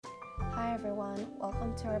Hi everyone,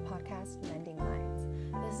 welcome to our podcast, Mending Minds.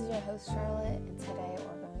 This is your host Charlotte, and today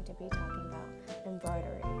we're going to be talking about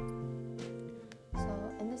embroidery. So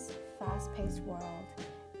in this fast-paced world,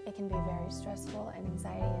 it can be very stressful and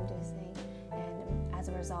anxiety-inducing, and as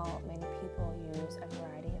a result, many people use a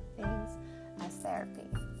variety of things as therapy.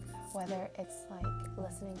 Whether it's like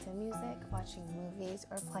listening to music, watching movies,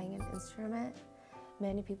 or playing an instrument,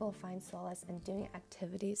 many people find solace in doing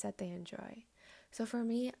activities that they enjoy. So for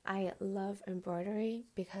me, I love embroidery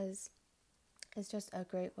because it's just a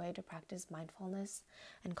great way to practice mindfulness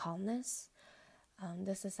and calmness.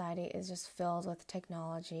 This society is just filled with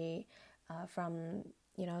technology, from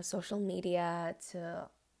social media to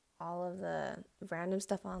all of the random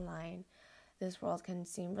stuff online. This world can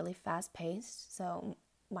seem really fast-paced, so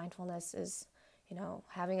mindfulness is,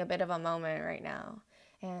 having a bit of a moment right now.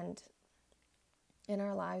 And in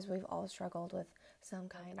our lives, we've all struggled with some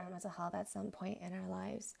kind of mental health at some point in our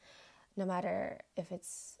lives, no matter if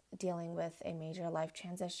it's dealing with a major life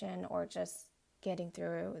transition or just getting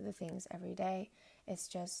through the things every day. It's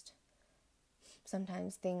just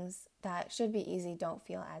sometimes things that should be easy don't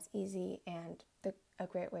feel as easy, and a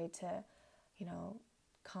great way to,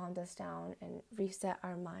 calm this down and reset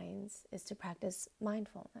our minds is to practice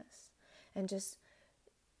mindfulness and just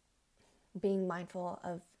being mindful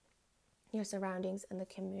of your surroundings and the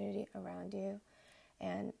community around you.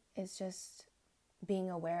 And it's just being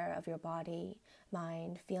aware of your body,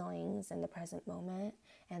 mind, feelings in the present moment.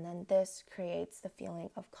 And then this creates the feeling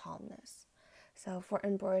of calmness. So for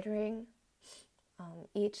embroidering,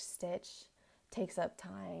 each stitch takes up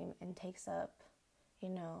time and takes up,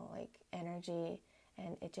 energy.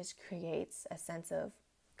 And it just creates a sense of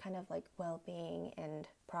kind of like well-being and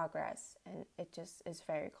progress. And it just is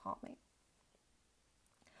very calming.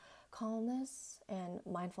 Calmness and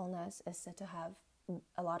mindfulness is said to have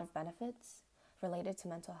a lot of benefits related to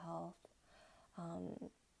mental health,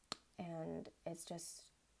 and it's just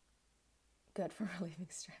good for relieving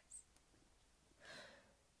stress.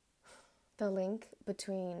 The link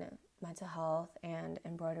between mental health and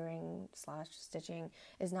embroidering/stitching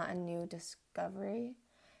is not a new discovery.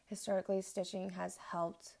 Historically, stitching has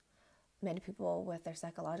helped many people with their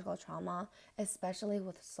psychological trauma, especially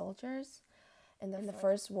with soldiers. In the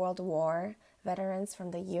First World War, veterans from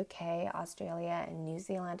the UK, Australia, and New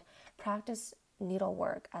Zealand practiced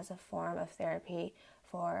needlework as a form of therapy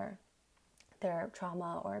for their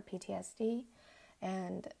trauma or PTSD.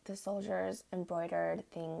 And the soldiers embroidered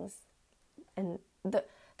things, and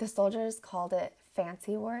the soldiers called it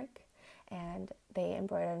fancy work, and they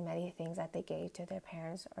embroidered many things that they gave to their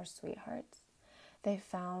parents or sweethearts. They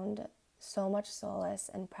found so much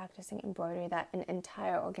solace in practicing embroidery that an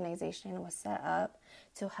entire organization was set up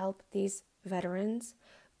to help these veterans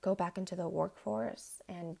go back into the workforce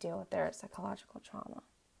and deal with their psychological trauma.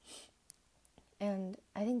 And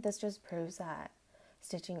I think this just proves that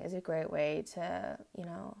stitching is a great way to,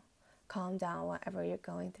 calm down whatever you're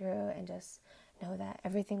going through and just know that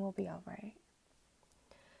everything will be all right.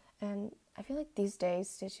 And I feel like these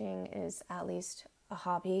days stitching is at least a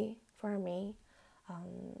hobby for me.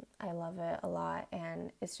 I love it a lot,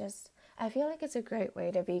 and I feel like it's a great way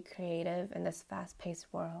to be creative in this fast-paced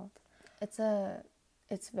world.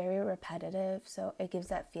 It's very repetitive, so it gives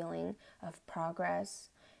that feeling of progress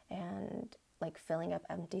and like filling up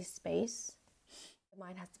empty space. The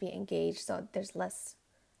mind has to be engaged, so there's less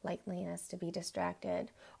likeliness to be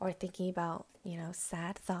distracted or thinking about,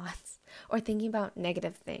 sad thoughts or thinking about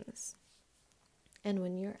negative things. And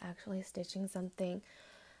when you're actually stitching something,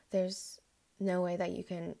 there's no way that you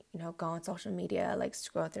can, go on social media, like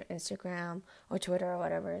scroll through Instagram or Twitter or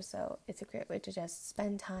whatever. So it's a great way to just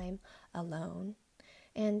spend time alone.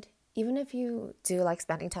 And even if you do like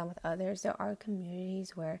spending time with others, there are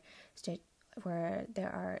communities where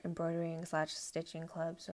there are embroidering/stitching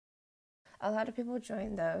clubs. A lot of people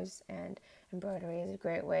join those, and embroidery is a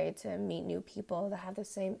great way to meet new people that have the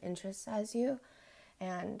same interests as you.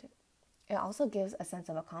 And it also gives a sense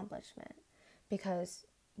of accomplishment because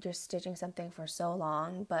you're stitching something for so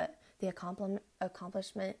long, but the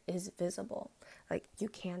accomplishment is visible. Like you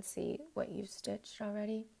can see what you've stitched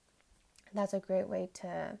already. That's a great way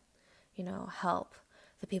to, help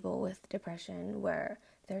the people with depression, where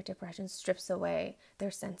their depression strips away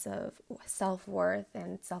their sense of self-worth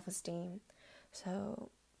and self-esteem. So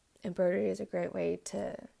embroidery is a great way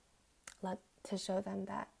to show them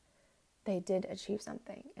that they did achieve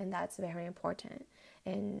something, and that's very important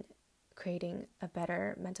in creating a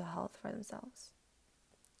better mental health for themselves.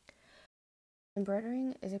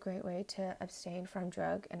 Embroidering is a great way to abstain from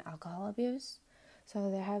drug and alcohol abuse.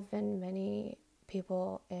 So there have been many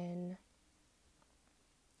people in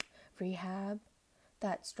rehab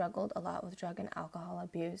that struggled a lot with drug and alcohol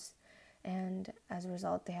abuse, and as a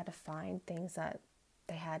result they had to find things that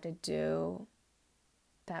they had to do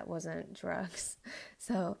that wasn't drugs.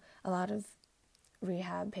 So a lot of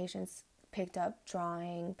rehab patients picked up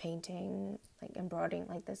drawing, painting, like embroidering,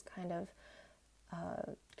 like this kind of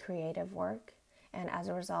creative work, and as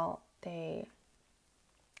a result they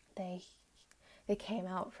came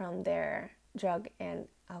out from their drug and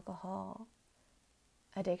alcohol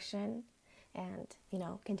addiction and,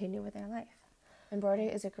 continue with their life. Embroidery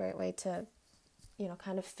is a great way to,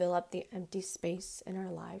 kind of fill up the empty space in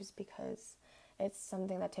our lives, because it's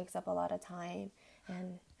something that takes up a lot of time,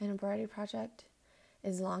 and an embroidery project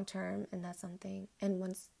is long term, and that's something, and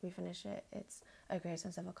once we finish it, it's a great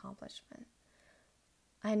sense of accomplishment.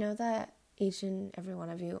 I know that each and every one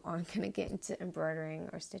of you aren't going to get into embroidering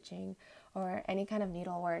or stitching or any kind of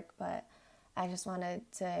needlework, but I just wanted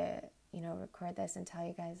to, record this and tell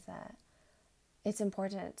you guys that it's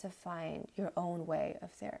important to find your own way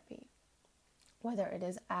of therapy. Whether it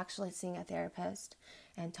is actually seeing a therapist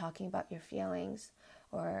and talking about your feelings,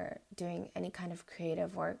 or doing any kind of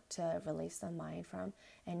creative work to release the mind from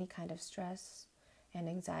any kind of stress and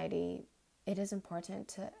anxiety, it is important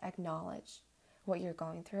to acknowledge what you're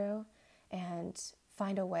going through and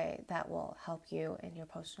find a way that will help you in your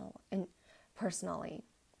personally.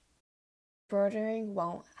 Embroidering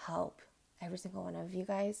won't help every single one of you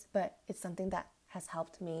guys, but it's something that has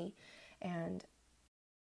helped me, and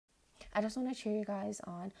I just want to cheer you guys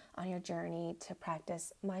on your journey to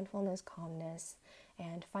practice mindfulness, calmness,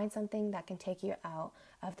 and find something that can take you out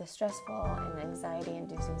of the stressful and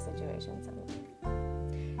anxiety-inducing situations in life.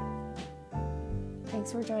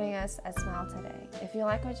 Thanks for joining us at Smile Today. If you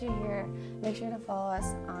like what you hear, make sure to follow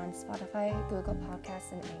us on Spotify, Google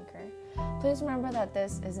Podcasts, and Anchor. Please remember that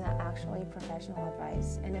this isn't actually professional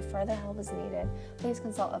advice, and if further help is needed, please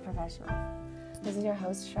consult a professional. This is your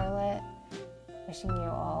host, Charlotte, wishing you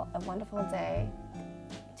all a wonderful day.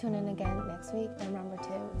 Tune in again next week, and remember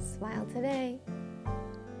to smile today.